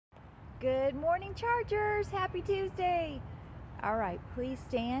Good morning, Chargers. Happy Tuesday. All right, please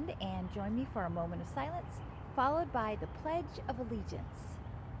stand and join me for a moment of silence, followed by the Pledge of Allegiance.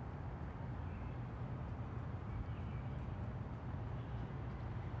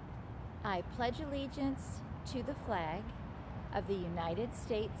 I pledge allegiance to the flag of the United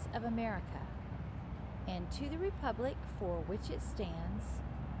States of America and to the republic for which it stands,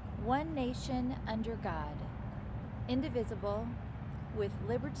 one nation under God, indivisible, with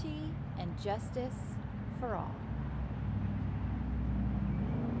liberty and justice for all.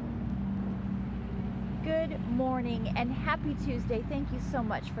 Good morning and happy Tuesday. Thank you so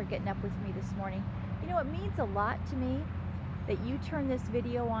much for getting up with me this morning. You know, it means a lot to me that you turn this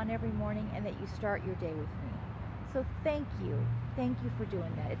video on every morning and that you start your day with me. So thank you. Thank you for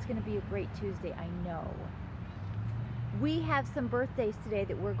doing that. It's going to be a great Tuesday, I know. We have some birthdays today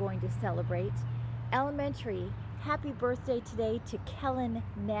that we're going to celebrate. Elementary, happy birthday today to Kellen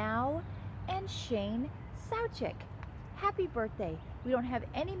Now and Shane Sauchik. Happy birthday. We don't have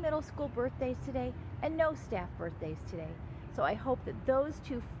any middle school birthdays today and no staff birthdays today. So I hope that those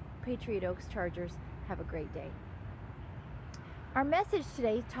two Patriot Oaks Chargers have a great day. Our message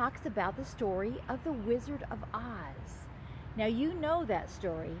today talks about the story of the Wizard of Oz. Now you know that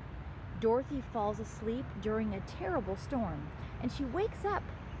story. Dorothy falls asleep during a terrible storm and she wakes up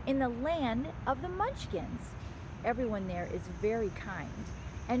in the land of the Munchkins. Everyone there is very kind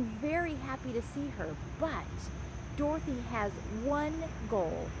and very happy to see her, but Dorothy has one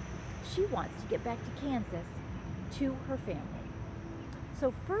goal. She wants to get back to Kansas to her family.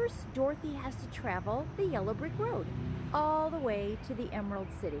 So first, Dorothy has to travel the yellow brick road all the way to the Emerald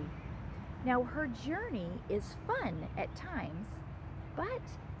City. Now her journey is fun at times, but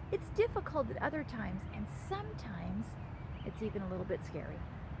it's difficult at other times, and sometimes it's even a little bit scary.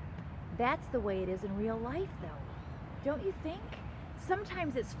 That's the way it is in real life though, don't you think?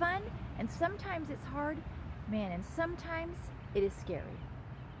 Sometimes it's fun and sometimes it's hard, man, and sometimes it is scary.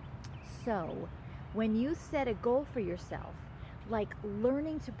 So when you set a goal for yourself, like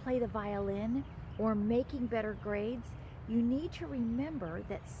learning to play the violin or making better grades, you need to remember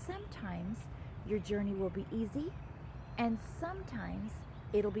that sometimes your journey will be easy and sometimes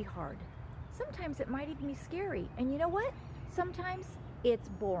it'll be hard. Sometimes it might even be scary. And you know what? Sometimes it's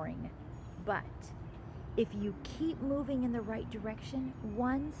boring. But if you keep moving in the right direction,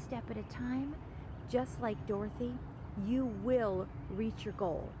 one step at a time, just like Dorothy, you will reach your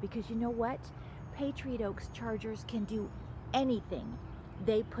goal. Because you know what? Patriot Oaks Chargers can do anything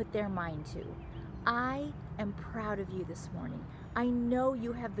they put their mind to. I am proud of you this morning. I know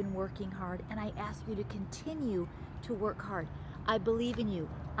you have been working hard and I ask you to continue to work hard. I believe in you.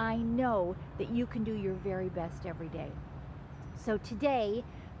 I know that you can do your very best every day. So today,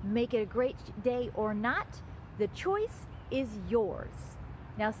 make it a great day or not, the choice is yours.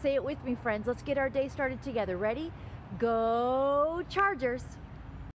 Now say it with me, friends. Let's get our day started together. Ready? Go Chargers!